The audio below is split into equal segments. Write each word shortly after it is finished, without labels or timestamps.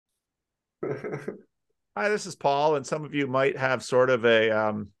Hi, this is Paul, and some of you might have sort of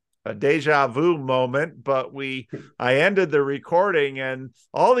a deja vu moment, but I ended the recording and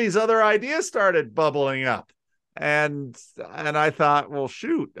all these other ideas started bubbling up. And I thought, well,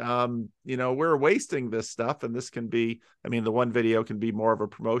 shoot, we're wasting this stuff, and this can be, I mean, the one video can be more of a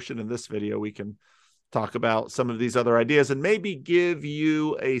promotion. In this video, we can talk about some of these other ideas and maybe give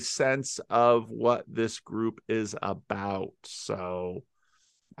you a sense of what this group is about. So,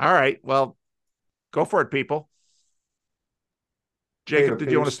 all right, well, go for it, people. Jacob, Caleb, did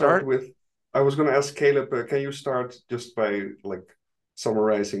can you you want to start start? with? I was going to ask Caleb, can you start just by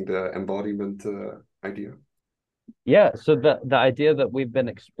summarizing the embodiment idea? Yeah, so the idea that we've been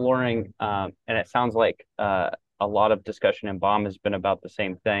exploring, and it sounds like a lot of discussion in Bomb has been about the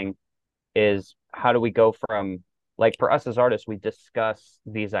same thing, is how do we go from, like, for us as artists, we discuss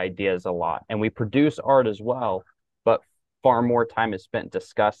these ideas a lot and we produce art as well, but far more time is spent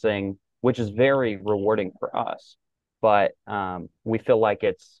discussing, which is very rewarding for us. But we feel like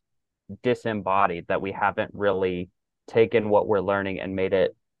it's disembodied, that we haven't really taken what we're learning and made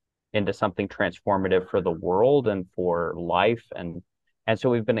it into something transformative for the world and for life. And so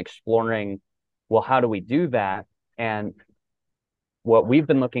we've been exploring, well, how do we do that? And what we've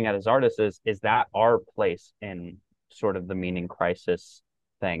been looking at as artists is that our place in sort of the meaning crisis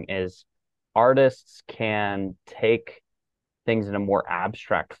thing is artists can take things in a more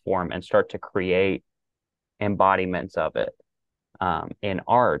abstract form and start to create embodiments of it in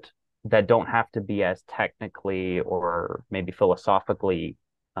art that don't have to be as technically or maybe philosophically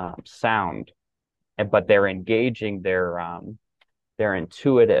sound, but they're engaging, they're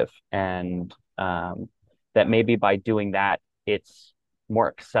intuitive, and that maybe by doing that, it's more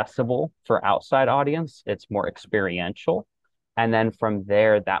accessible for outside audience, it's more experiential, and then from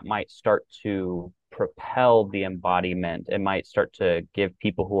there, that might start to propel the embodiment. It might start to give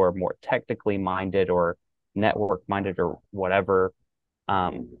people who are more technically minded or network minded or whatever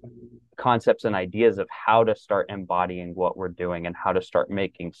um, concepts and ideas of how to start embodying what we're doing and how to start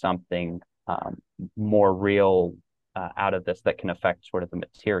making something more real out of this that can affect sort of the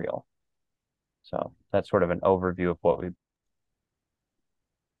material. So that's sort of an overview of what we.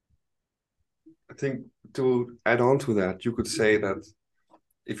 I think to add on to that, you could say that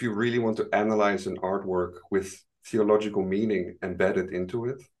if you really want to analyze an artwork with theological meaning embedded into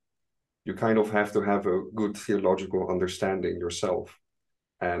it, you kind of have to have a good theological understanding yourself.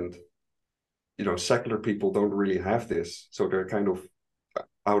 And, secular people don't really have this. So they're kind of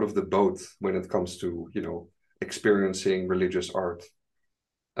out of the boat when it comes to, experiencing religious art.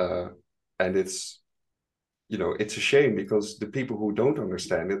 Uh, and it's a shame because the people who don't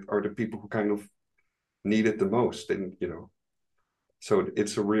understand it are the people who kind of need it the most. And, so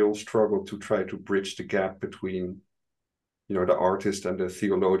it's a real struggle to try to bridge the gap between, the artist and the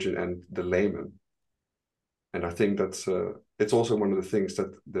theologian and the layman. And I think that's it's also one of the things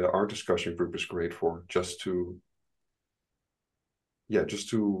that the art discussion group is great for, just to not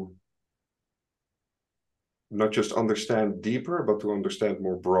just understand deeper, but to understand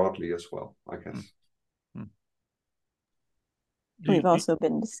more broadly as well, I guess. Mm-hmm. We've also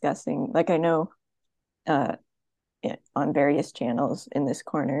been discussing, like I know uh, on various channels in this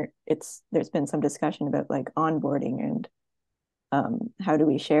corner, there's been some discussion about like onboarding and how do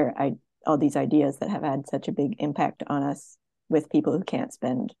we share all these ideas that have had such a big impact on us with people who can't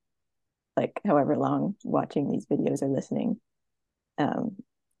spend like however long watching these videos or listening.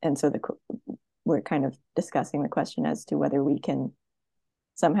 And so we're kind of discussing the question as to whether we can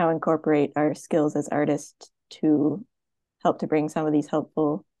somehow incorporate our skills as artists to help to bring some of these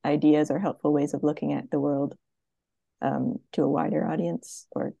helpful ideas or helpful ways of looking at the world to a wider audience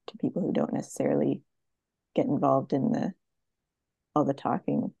or to people who don't necessarily get involved in all the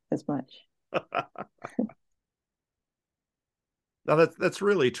talking as much. Now that's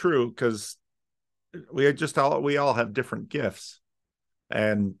really true because we all have different gifts,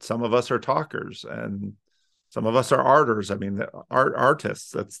 and some of us are talkers, and some of us are arters. I mean,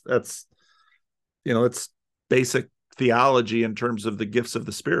 artists. That's it's basic theology in terms of the gifts of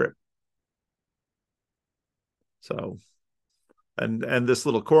the Spirit. So, and this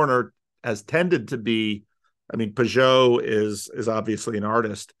little corner has tended to be, I mean, Peugeot is obviously an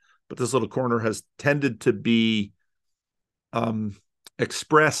artist, but this little corner has tended to be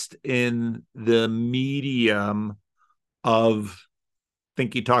expressed in the medium of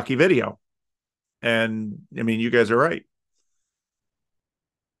thinky talky video. And I mean, you guys are right.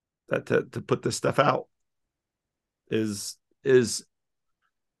 That to put this stuff out is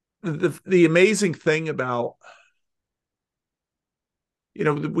the amazing thing about,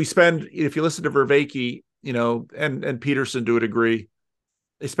 we spend, if you listen to Vervaeke, and Peterson to a degree,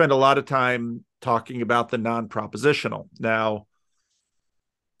 they spend a lot of time talking about the non-propositional. Now,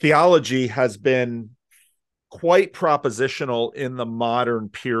 theology has been quite propositional in the modern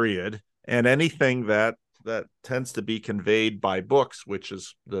period, and anything that tends to be conveyed by books, which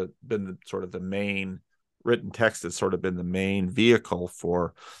has been sort of the main written text, has sort of been the main vehicle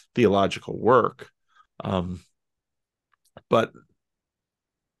for theological work. But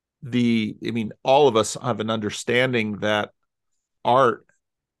all of us have an understanding that art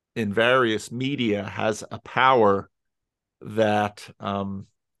in various media has a power that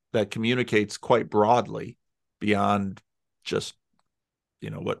that communicates quite broadly beyond just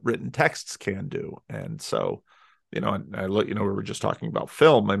what written texts can do. And so, and we were just talking about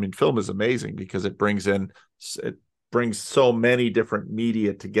film. I mean, film is amazing because it brings so many different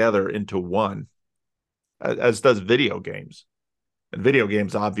media together into one, as does video games. And video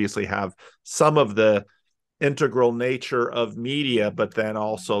games obviously have some of the integral nature of media, but then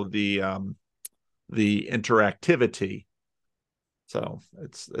also the interactivity. So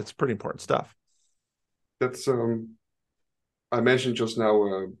it's pretty important stuff. That's I mentioned just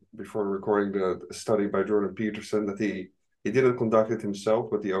now before recording the study by Jordan Peterson that he didn't conduct it himself,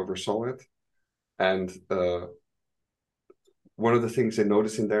 but he oversaw it. And one of the things they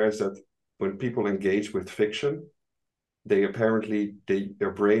noticed in there is that when people engage with fiction, they apparently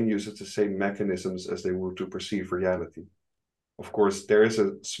their brain uses the same mechanisms as they would to perceive reality. Of course, there is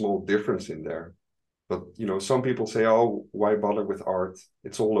a small difference in there, but some people say, "Oh, why bother with art?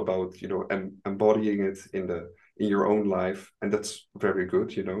 It's all about embodying it in your own life," and that's very good,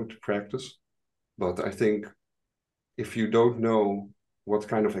 to practice. But I think if you don't know what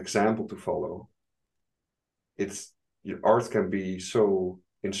kind of example to follow, art can be so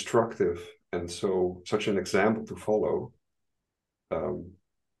instructive and such an example to follow.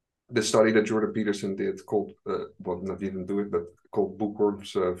 The study that Jordan Peterson did called, didn't do it, but called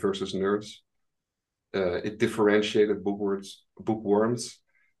Bookworms versus Nerds. It differentiated bookworms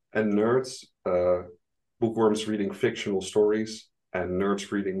and nerds. Bookworms reading fictional stories and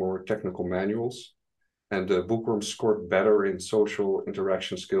nerds reading more technical manuals. And the bookworms scored better in social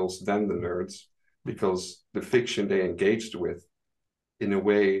interaction skills than the nerds because the fiction they engaged with, in a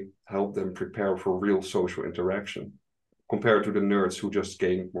way, helped them prepare for real social interaction compared to the nerds who just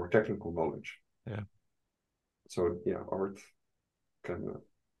gained more technical knowledge. Yeah. So yeah, art can.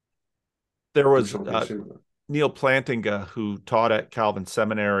 There was Neil Plantinga, who taught at Calvin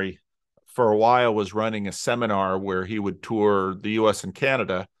Seminary for a while, was running a seminar where he would tour the U.S. and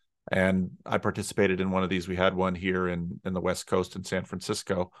Canada, and I participated in one of these. We had one here in the West Coast in San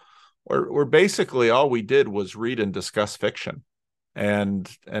Francisco, where basically all we did was read and discuss fiction. And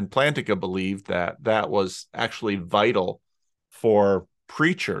Plantinga believed that was actually vital for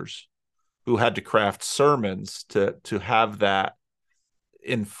preachers who had to craft sermons to have that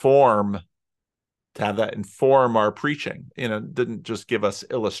inform our preaching. Didn't just give us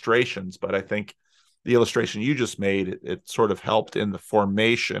illustrations, but I think the illustration you just made, it sort of helped in the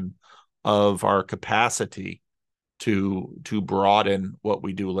formation of our capacity to broaden what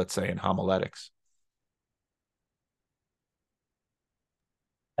we do, let's say, in homiletics.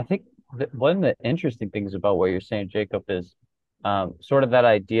 I think one of the interesting things about what you're saying, Jacob, is sort of that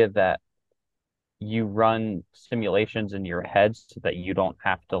idea that you run simulations in your head so that you don't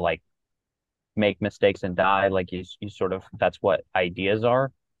have to make mistakes and die. Like you sort of, that's what ideas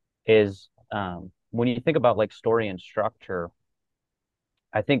are, is when you think about story and structure,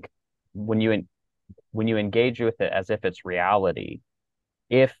 I think when you engage with it as if it's reality,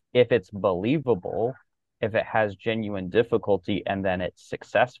 if it's believable, if it has genuine difficulty and then it's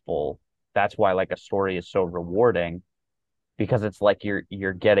successful, that's why a story is so rewarding, because it's like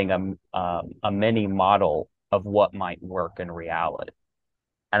you're getting a mini model of what might work in reality.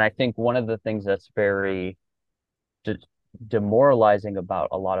 And I think one of the things that's very demoralizing about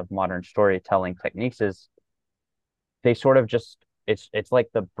a lot of modern storytelling techniques is they sort of just, it's like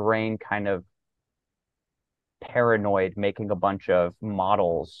the brain kind of paranoid, making a bunch of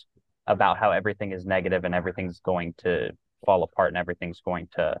models about how everything is negative and everything's going to fall apart and everything's going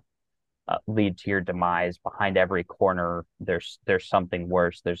to lead to your demise. Behind every corner, there's something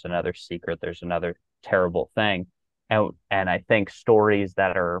worse. There's another secret. There's another terrible thing. And I think stories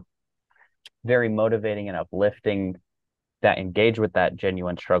that are very motivating and uplifting, that engage with that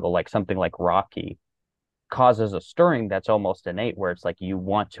genuine struggle, like something like Rocky, causes a stirring that's almost innate, where it's like you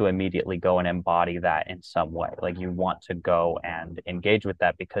want to immediately go and embody that in some way. Like you want to go and engage with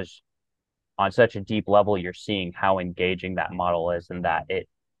that because on such a deep level, you're seeing how engaging that model is and that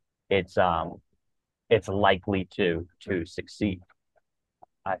it's likely to succeed.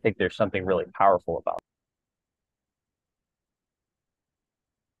 I think there's something really powerful about it.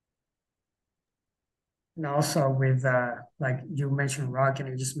 And also with like you mentioned rock, and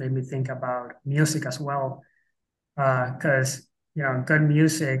it just made me think about music as well. Because good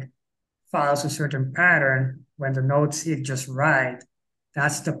music follows a certain pattern. When the notes hit just right,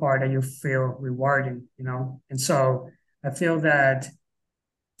 that's the part that you feel rewarding, And so I feel that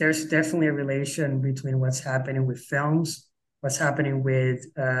there's definitely a relation between what's happening with films, what's happening with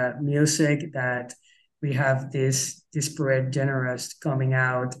music, that we have this disparate genres coming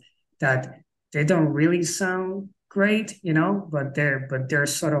out that they don't really sound great, but they're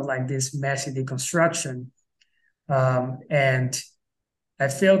sort of like this messy deconstruction. And I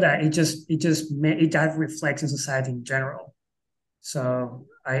feel that that reflects in society in general. So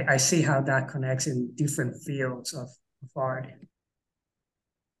I see how that connects in different fields of art.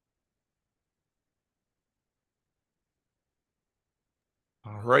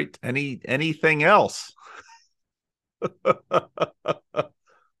 All right. Anything else?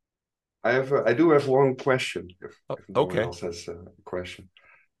 I do have one question. If no one Okay. else has a question,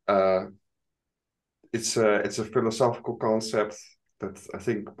 uh, it's a philosophical concept that I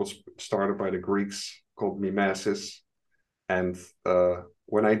think was started by the Greeks called mimesis. And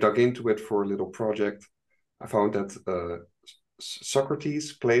when I dug into it for a little project, I found that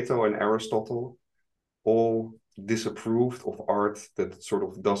Socrates, Plato, and Aristotle all disapproved of art that sort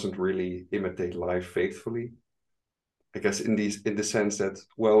of doesn't really imitate life faithfully. I guess in the sense that,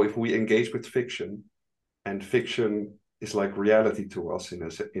 well, if we engage with fiction, and fiction is like reality to us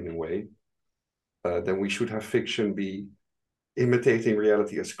in a way, then we should have fiction be imitating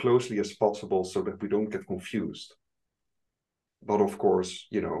reality as closely as possible so that we don't get confused. But of course,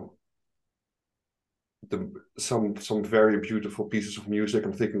 some very beautiful pieces of music.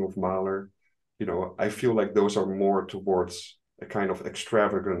 I'm thinking of Mahler. I feel like those are more towards a kind of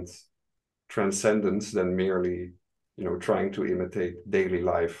extravagant transcendence than merely, trying to imitate daily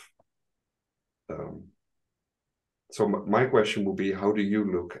life. So my question would be, how do you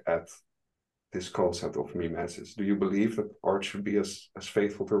look at this concept of mimesis? Do you believe that art should be as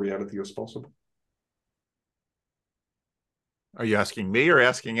faithful to reality as possible? Are you asking me or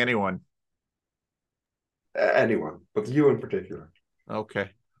asking anyone? Anyone, but you in particular. Okay.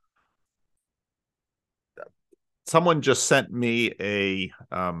 Someone just sent me a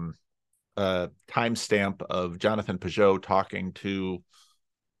timestamp of Jonathan Pageau talking to,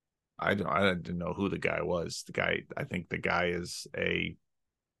 I didn't know who the guy was. I think the guy is a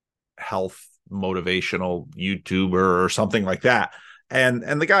health motivational YouTuber or something like that. And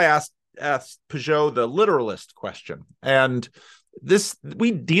the guy asked Pageau the literalist question. And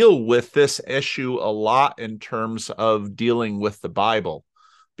we deal with this issue a lot in terms of dealing with the Bible,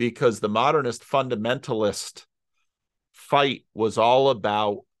 because the modernist fundamentalist fight was all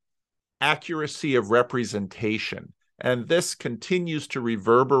about accuracy of representation. And this continues to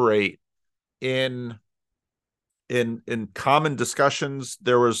reverberate in common discussions.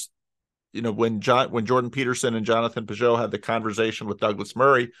 There was, when Jordan Peterson and Jonathan Pageau had the conversation with Douglas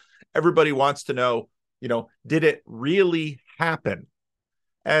Murray, everybody wants to know, did it really happen?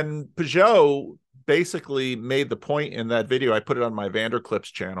 And Pageau basically made the point in that video. I put it on my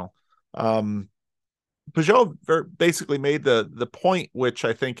Vanderclips channel. Pageau basically made the point, which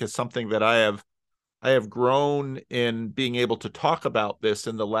I think is something that I have grown in being able to talk about this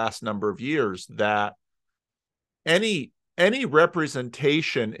in the last number of years, that any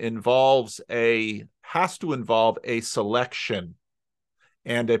representation has to involve a selection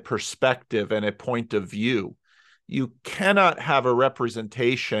and a perspective and a point of view. You cannot have a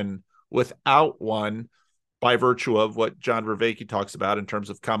representation without one, by virtue of what John Vervaeke talks about in terms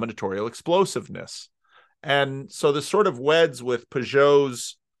of combinatorial explosiveness. And so this sort of weds with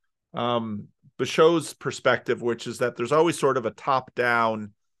Pageau's perspective, which is that there's always sort of a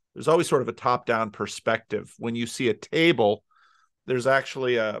top-down perspective. When you see a table, there's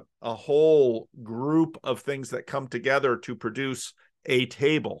actually a whole group of things that come together to produce a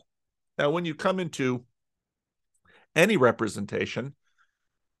table. Now, when you come into any representation,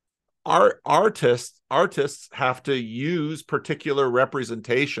 artists have to use particular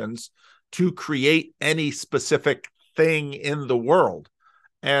representations to create any specific thing in the world.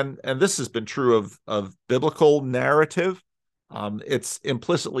 And this has been true of biblical narrative. It's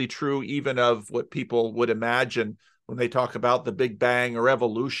implicitly true even of what people would imagine when they talk about the Big Bang or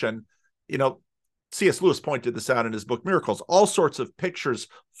evolution. C.S. Lewis pointed this out in his book Miracles. All sorts of pictures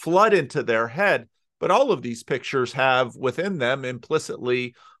flood into their head, but all of these pictures have within them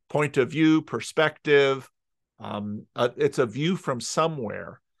implicitly point of view, perspective. It's a view from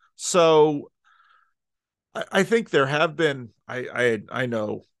somewhere. So I think there have been, I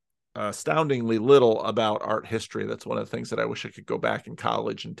know astoundingly little about art history. That's one of the things that I wish I could go back in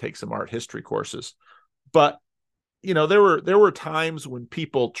college and take some art history courses. But there were times when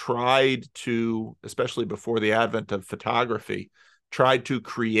people tried to, especially before the advent of photography, tried to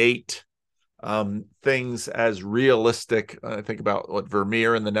create things as realistic. I think about what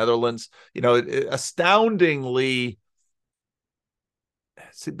Vermeer in the Netherlands, astoundingly.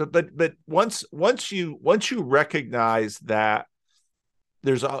 But once you recognize that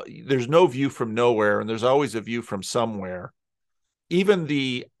there's no view from nowhere and there's always a view from somewhere, even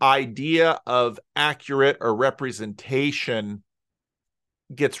the idea of accurate or representation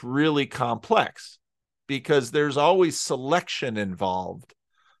gets really complex because there's always selection involved.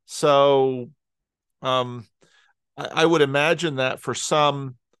 So I would imagine that for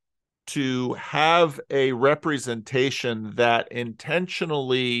some, to have a representation that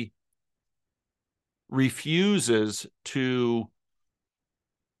intentionally refuses to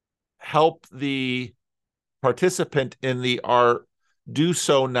help the participant in the art do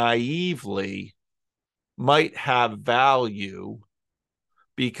so naively might have value,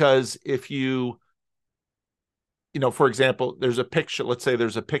 because if for example, there's a picture, let's say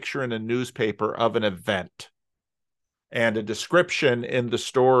there's a picture in a newspaper of an event and a description in the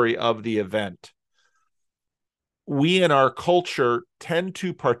story of the event. We in our culture tend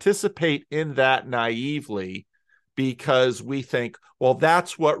to participate in that naively because we think, well,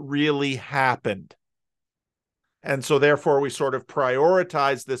 that's what really happened. And so therefore we sort of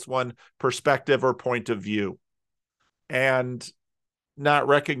prioritize this one perspective or point of view, and not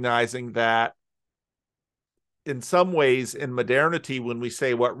recognizing that in some ways in modernity, when we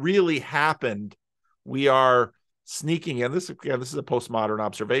say what really happened, we are sneaking in this. Again, this is a postmodern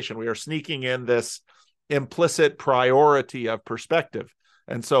observation. We are sneaking in this implicit priority of perspective.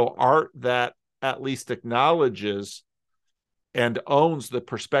 And so art that at least acknowledges and owns the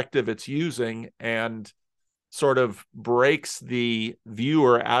perspective it's using and sort of breaks the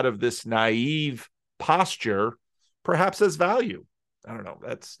viewer out of this naive posture, perhaps has value. I don't know.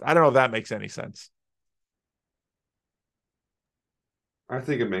 I don't know if that makes any sense. I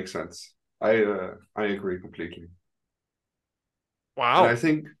think it makes sense. I agree completely. Wow. And I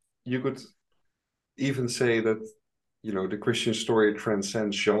think you could even say that, the Christian story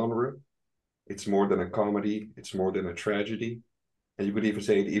transcends genre. It's more than a comedy. It's more than a tragedy. And you could even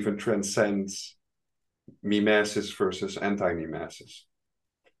say it even transcends mimesis versus anti-mimesis.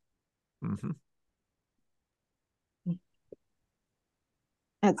 Mm-hmm.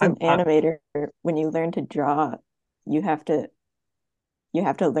 As an animator, when you learn to draw, you have to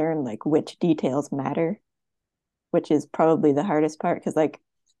learn like which details matter, which is probably the hardest part, because like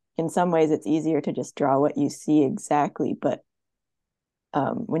in some ways it's easier to just draw what you see exactly, but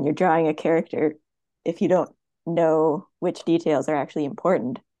when you're drawing a character, if you don't know which details are actually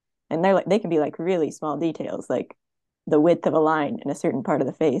important, and they can be like really small details, like the width of a line in a certain part of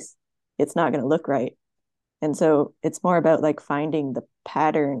the face, it's not going to look right. And so it's more about like finding the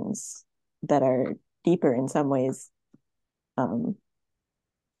patterns that are deeper in some ways. And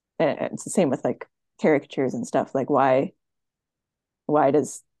it's the same with like caricatures and stuff. Like why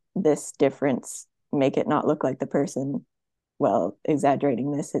does this difference make it not look like the person? Well,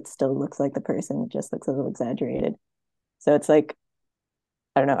 exaggerating this, it still looks like the person, it just looks a little exaggerated. So it's like,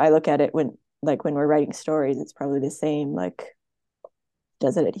 I don't know, I look at it when we're writing stories, it's probably the same. Like,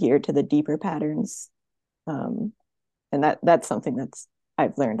 does it adhere to the deeper patterns? And that's something that's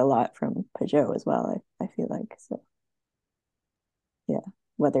I've learned a lot from Pageau as well, I feel like. So yeah,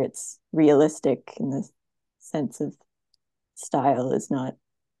 whether it's realistic in the sense of style is not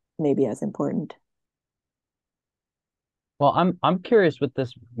maybe as important. Well, I'm curious with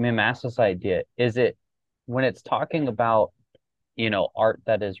this mimesis idea. Is it when it's talking about, art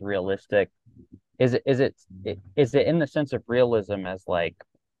that is realistic, is it in the sense of realism as like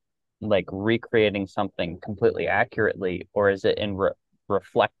recreating something completely accurately, or is it in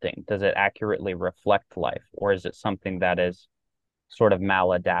reflecting? Does it accurately reflect life, or is it something that is sort of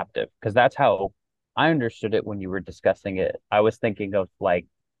maladaptive? Because that's how I understood it when you were discussing it. I was thinking of like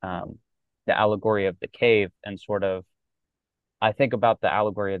the allegory of the cave, and sort of I think about the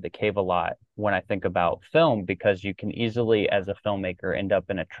allegory of the cave a lot when I think about film, because you can easily, as a filmmaker, end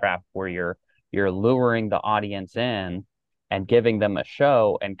up in a trap where you're luring the audience in and giving them a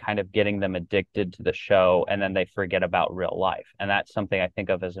show and kind of getting them addicted to the show, and then they forget about real life. And that's something I think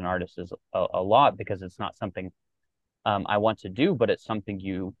of as an artist is a lot, because it's not something I want to do, but it's something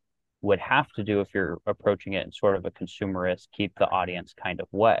you would have to do if you're approaching it in sort of a consumerist, keep the audience kind of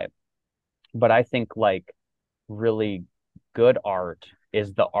way. But I think like really good art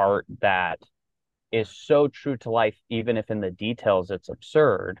is the art that is so true to life, even if in the details it's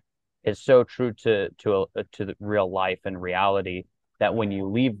absurd, is so true to the real life and reality that when you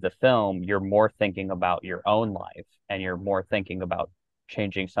leave the film, you're more thinking about your own life and you're more thinking about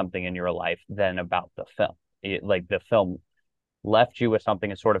changing something in your life than about the film. Like the film left you with something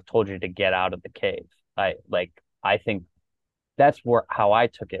and sort of told you to get out of the cave. I think that's how I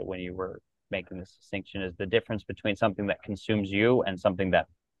took it when you were making this distinction, is the difference between something that consumes you and something that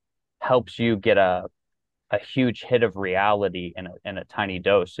helps you get a huge hit of reality in a tiny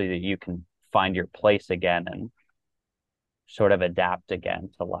dose so that you can find your place again and sort of adapt again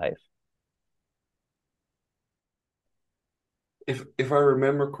to life. If I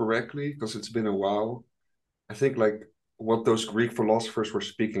remember correctly, because it's been a while, I think like what those Greek philosophers were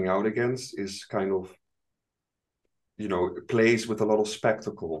speaking out against is kind of, plays with a lot of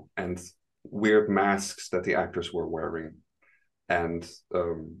spectacle and weird masks that the actors were wearing, and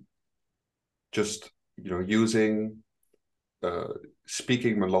just using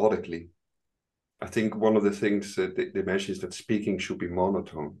speaking melodically. I think one of the things that they mention is that speaking should be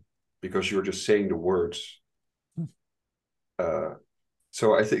monotone because you're just saying the words.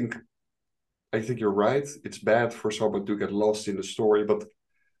 So I think you're right. It's bad for someone to get lost in the story, but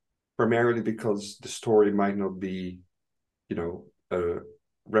primarily because the story might not be,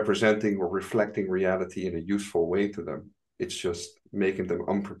 representing or reflecting reality in a useful way to them. It's just making them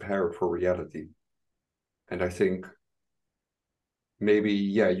unprepared for reality. And I think maybe,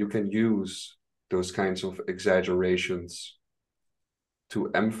 you can use those kinds of exaggerations to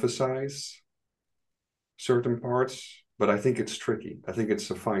emphasize certain parts, but I think it's tricky. I think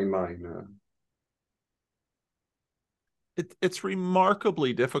it's a fine line. It's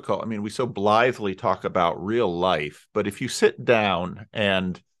remarkably difficult. I mean, we so blithely talk about real life, but if you sit down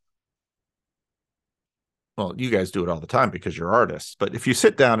and, well, you guys do it all the time because you're artists, but if you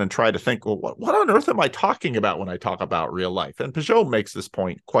sit down and try to think, well, what on earth am I talking about when I talk about real life? And Peugeot makes this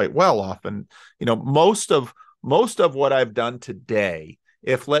point quite well often. Most of what I've done today,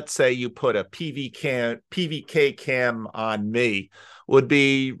 if let's say you put a PVK cam on me, would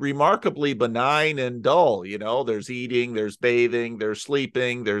be remarkably benign and dull. There's eating, there's bathing, there's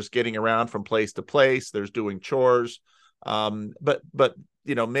sleeping, there's getting around from place to place, there's doing chores. But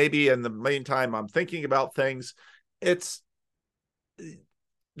maybe in the meantime, I'm thinking about things. It's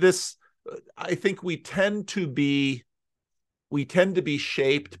this, I think we're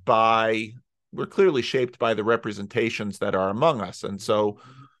clearly shaped by the representations that are among us. And so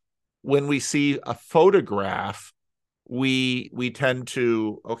when we see a photograph, we tend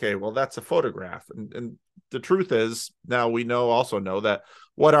to, okay, well, that's a photograph. And the truth is, now we also know that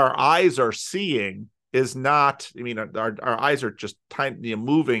what our eyes are seeing is not, our eyes are just tiny,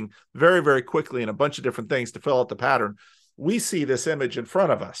 moving very, very quickly in a bunch of different things to fill out the pattern. We see this image in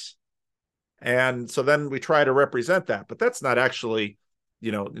front of us. And so then we try to represent that, but that's not actually,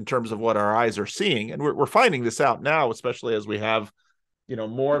 in terms of what our eyes are seeing. And we're finding this out now, especially as we have,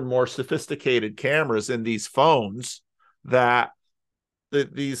 more and more sophisticated cameras in these phones, that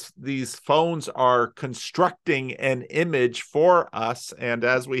these phones are constructing an image for us. And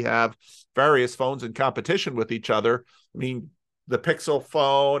as we have various phones in competition with each other, the Pixel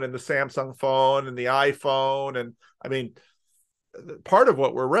phone and the Samsung phone and the iPhone, and part of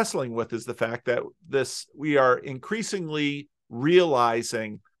what we're wrestling with is the fact that we are increasingly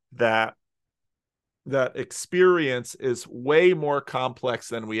realizing that experience is way more complex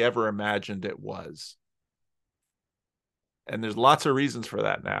than we ever imagined it was. And there's lots of reasons for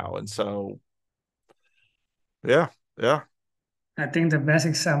that now. And so, yeah. I think the best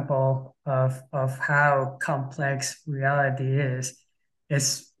example of how complex reality is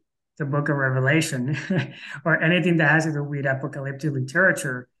the book of Revelation or anything that has to do with apocalyptic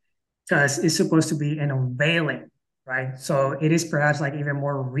literature, because it's supposed to be an unveiling, right? So it is perhaps like even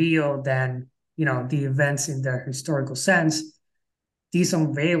more real than, the events in the historical sense. This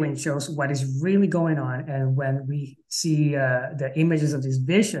unveiling shows what is really going on. And when we see the images of these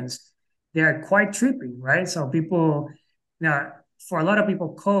visions, they are quite trippy, right? So people, for a lot of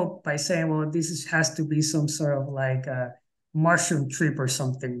people, cope by saying, well, has to be some sort of like a mushroom trip or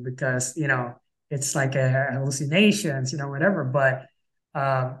something because, it's like a hallucinations, whatever. But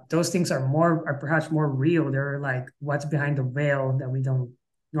those things are perhaps more real. They're like what's behind the veil that we don't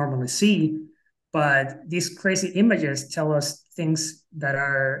normally see. But these crazy images tell us things that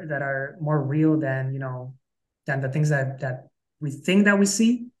are more real than than the things that we think that we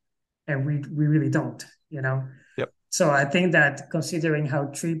see, and we really don't. Yep. So I think that considering how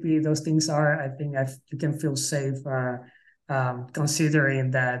trippy those things are, I think you can feel safe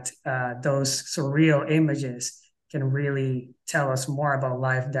considering that those surreal images can really tell us more about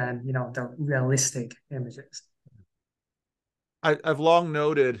life than the realistic images. I've long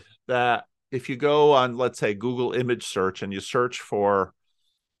noted that if you go on, let's say, Google image search, and you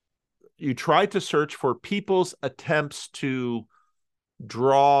try to search for people's attempts to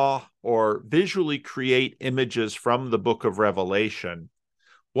draw or visually create images from the book of Revelation,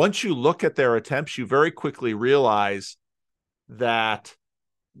 once you look at their attempts, you very quickly realize that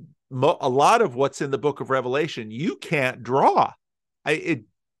a lot of what's in the book of Revelation you can't draw. It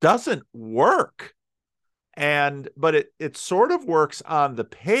doesn't work. But it sort of works on the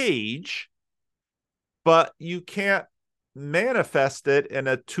page, but you can't manifest it in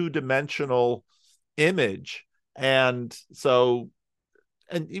a two-dimensional image. And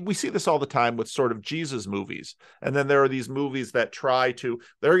we see this all the time with sort of Jesus movies. And then there are these movies that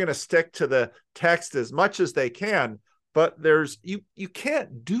they're going to stick to the text as much as they can, but you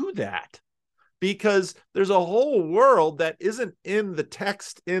can't do that, because there's a whole world that isn't in the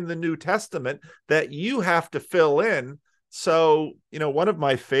text in the New Testament that you have to fill in. So, one of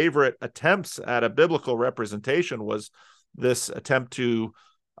my favorite attempts at a biblical representation was this attempt to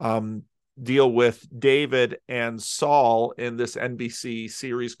deal with David and Saul in this NBC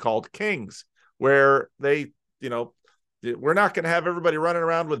series called Kings, where we're not going to have everybody running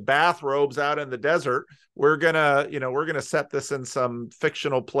around with bathrobes out in the desert. We're going to set this in some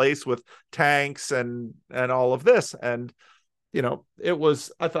fictional place with tanks and all of this. And,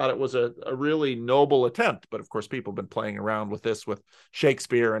 I thought it was a really noble attempt, but of course people have been playing around with this with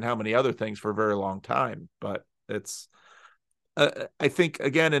Shakespeare and how many other things for a very long time. But it's, I think,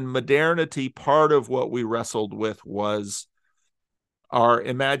 again, in modernity, part of what we wrestled with was our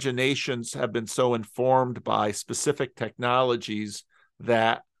imaginations have been so informed by specific technologies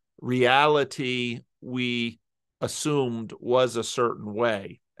that reality we assumed was a certain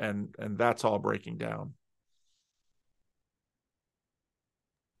way, and that's all breaking down.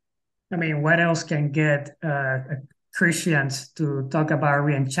 I mean, what else can get Christians to talk about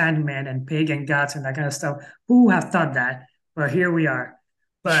reenchantment and pagan gods and that kind of stuff? Who have thought that? But here we are.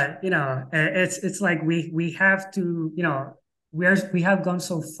 But it's like we have to, we have gone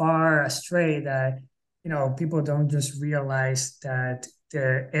so far astray that people don't just realize that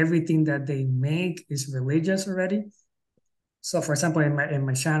everything that they make is religious already. So, for example, in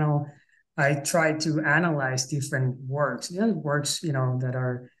my channel, I try to analyze different works, works that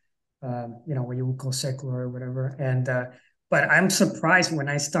are what you would call secular or whatever, and but I'm surprised when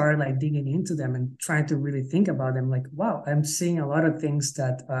I start like digging into them and trying to really think about them. Like, wow, I'm seeing a lot of things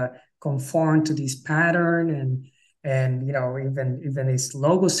that conform to this pattern, and even it's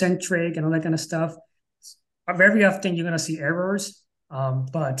logocentric and all that kind of stuff. Very often you're gonna see errors,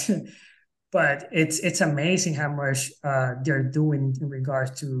 but it's amazing how much they're doing in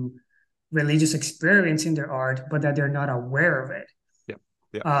regards to religious experience in their art, but that they're not aware of it.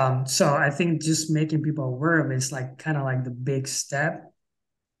 Yeah. So I think just making people aware of it is like kind of like the big step.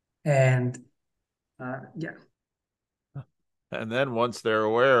 And yeah. And then once they're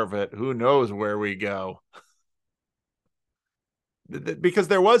aware of it, who knows where we go? Because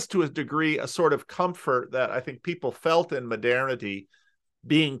there was, to a degree, a sort of comfort that I think people felt in modernity,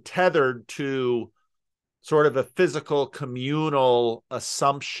 being tethered to sort of a physical communal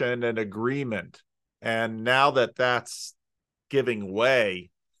assumption and agreement. And now that that's giving way,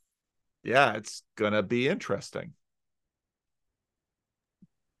 yeah, it's going to be interesting.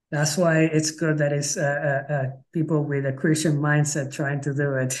 That's why it's good that it's people with a Christian mindset trying to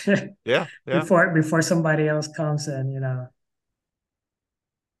do it. Yeah. Before somebody else comes and,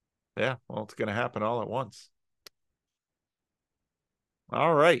 Yeah, well, it's going to happen all at once.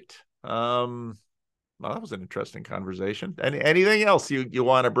 All right. Well, that was an interesting conversation. Anything else you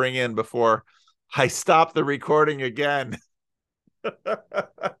want to bring in before I stop the recording again?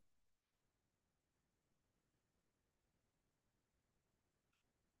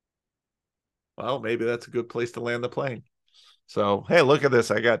 Well, maybe that's a good place to land the plane. So, hey, look at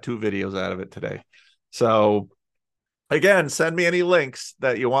this. I got 2 videos out of it today. So, again, send me any links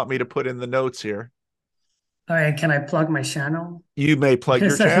that you want me to put in the notes here. All right, can I plug my channel? You may plug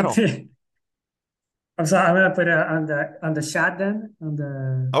your channel. I'm sorry, I'm gonna put it on the chat then.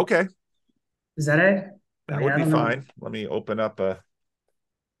 Okay. Is that it? That would be fine. Let me open up a.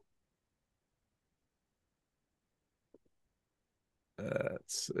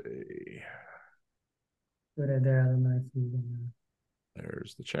 Let's see. Put it there. I don't know if you can.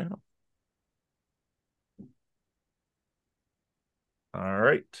 There's the channel. All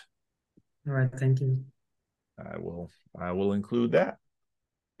right. All right. Thank you. I will include that.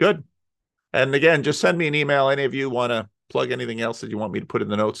 Good. And again, just send me an email. Any of you want to plug anything else that you want me to put in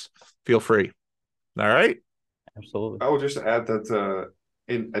the notes, feel free. All right. Absolutely. I will just add that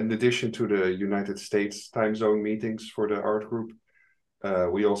in addition to the United States time zone meetings for the art group,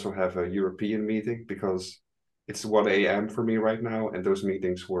 we also have a European meeting because it's 1 a.m. for me right now, and those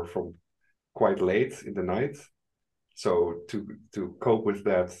meetings were from quite late in the night. So to cope with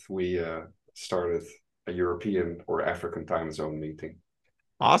that, we started a European or African time zone meeting.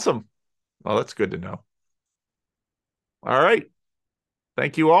 Awesome. Well, that's good to know. All right.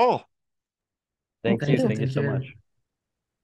 Thank you all. Thank Thank you. you. Thank you so much.